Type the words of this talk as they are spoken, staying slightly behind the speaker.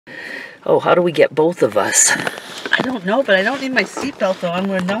Oh, how do we get both of us? I don't know, but I don't need my seatbelt on.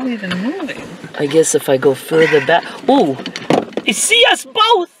 We're not even moving. I guess if I go further back. Ooh, they see us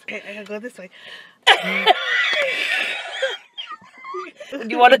both. Okay, I gotta go this way. Do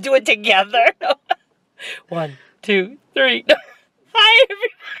you want to do it together? 1, 2, 3. Hi, everybody.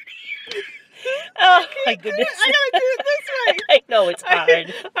 Oh, my goodness. I gotta do it this way. I know, it's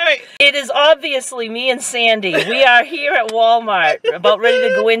hard. All right. It is obviously me and Sandy. We are here at Walmart, about ready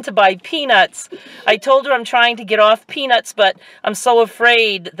to go in to buy peanuts. I told her I'm trying to get off peanuts, but I'm so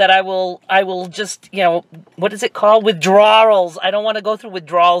afraid that I will just, you know, what is it called? Withdrawals. I don't want to go through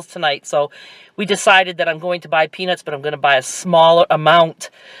withdrawals tonight, so we decided that I'm going to buy peanuts, but I'm going to buy a smaller amount,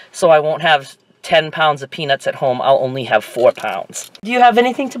 so I won't have 10 pounds of peanuts at home. I'll only have 4 pounds. Do you have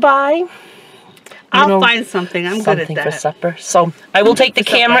anything to buy? I'll find something. I'm good at that. Something for supper. So I will take the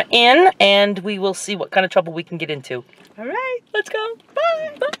camera in, and we will see what kind of trouble we can get into. All right. Let's go.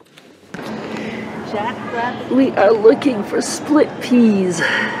 Bye. Bye. Jack rabbit. We are looking for split peas.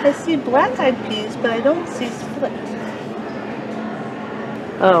 I see black-eyed peas, but I don't see split.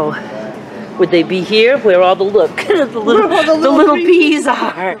 Oh, would they be here? Where all the the little peas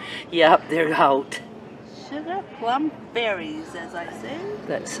are? Yep, they're out. Sugar plum berries, as I say.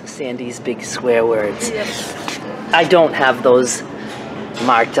 That's Sandy's big swear words. Yep. I don't have those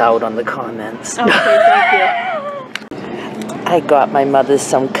marked out on the comments. Okay, thank you. I got my mother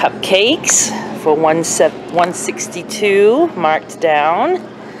some cupcakes for $1.62 marked down.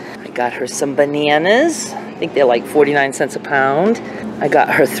 I got her some bananas. I think they're like 49 cents a pound. I got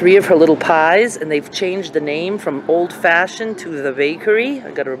her 3 of her little pies, and they've changed the name from Old Fashioned to the Bakery.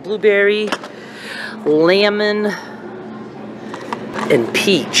 I got her a blueberry, lemon, and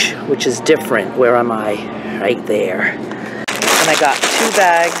peach, which is different. Where am I? Right there. And I got 2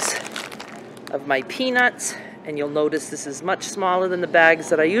 bags of my peanuts, and you'll notice this is much smaller than the bags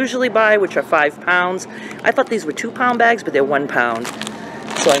that I usually buy, which are 5 pounds. I thought these were 2-pound bags, but they're 1 pound.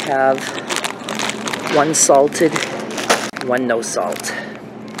 So I have 1 salted, 1 no salt.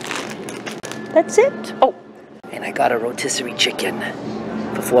 That's it. Oh, and I got a rotisserie chicken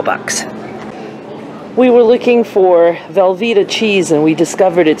for $4. We were looking for Velveeta cheese, and we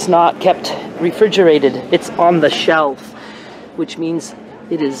discovered it's not kept refrigerated. It's on the shelf, which means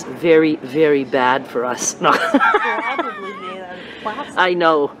it is very, very bad for us. No. Probably made out of plastic. I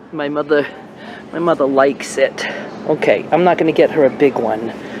know. My mother likes it. Okay, I'm not going to get her a big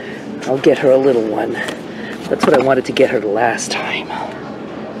one. I'll get her a little one. That's what I wanted to get her the last time.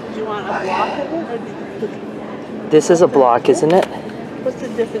 Do you want a block of it? Or do you... This is a block, isn't it? What's the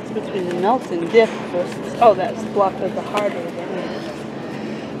difference between the melt and dip versus... Oh, that's block of the harder one.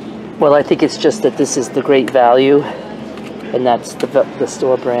 Well, I think it's just that this is the great value, and that's the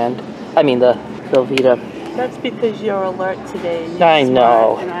store brand. I mean, the Velveeta. That's because you're alert today. And I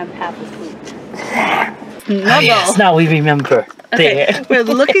know. And I'm half asleep. Yes, now we remember. Okay, There. we're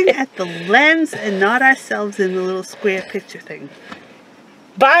looking at the lens and not ourselves in the little square picture thing.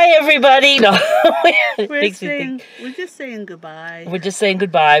 Bye, everybody. No, We're just saying goodbye. We're just saying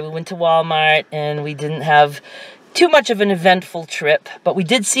goodbye. We went to Walmart, and we didn't have too much of an eventful trip, but we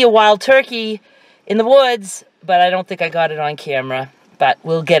did see a wild turkey in the woods, but I don't think I got it on camera, but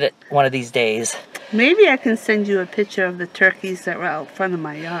we'll get it one of these days. Maybe I can send you a picture of the turkeys that were out front of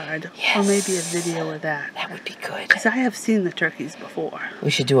my yard. Yes. Or maybe a video of that. That would be good. Because I have seen the turkeys before. We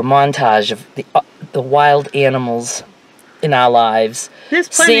should do a montage of the wild animals in our lives. There's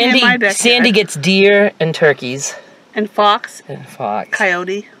plenty in my backyard. Sandy gets deer and turkeys. And fox. And fox.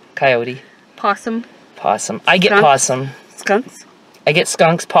 Coyote. Coyote. Possum. Possum. I get Skunks. possum. Skunks. I get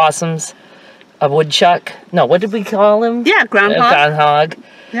skunks, possums, a woodchuck. No, what did we call him? Yeah, groundhog. Groundhog.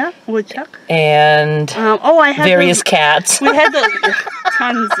 Yeah, woodchuck. And I had various cats. We had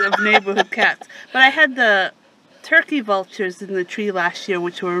tons of neighborhood cats. But I had the turkey vultures in the tree last year,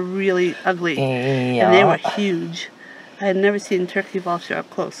 which were really ugly. Yeah. And they were huge. I had never seen turkey vulture up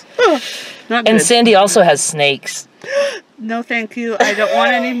close. Not And good. Sandy also has snakes. No, thank you. I don't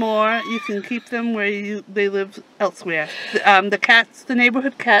want any more. You can keep them where they live elsewhere. The cats, the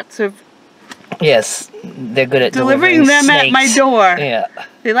neighborhood cats, are Yes, they're good at delivering them snakes. at my door. Yeah.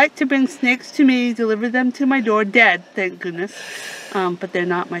 They like to bring snakes to me, deliver them to my door, dead, thank goodness. But they're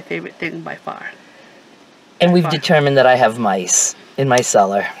not my favorite thing by far. And we've determined that I have mice in my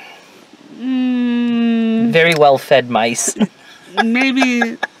cellar. Very well-fed mice.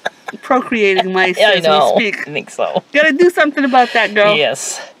 Maybe procreating mice as we speak. I think so. Gotta do something about that, girl.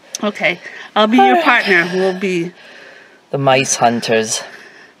 Yes. Okay, I'll be your partner. We'll be the mice hunters.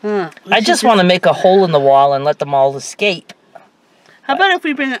 I just want to make a hole in the wall and let them all escape. How about if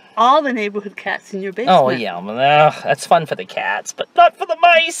we bring all the neighborhood cats in your basement? Oh, yeah. Well, that's fun for the cats, but not for the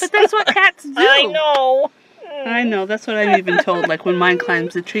mice. But that's what cats do. I know. I know. That's what I'm even told. Like when mine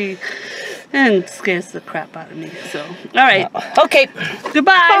climbs the tree and scares the crap out of me. So, all right. Okay.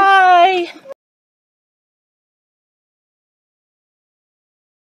 Goodbye. Bye.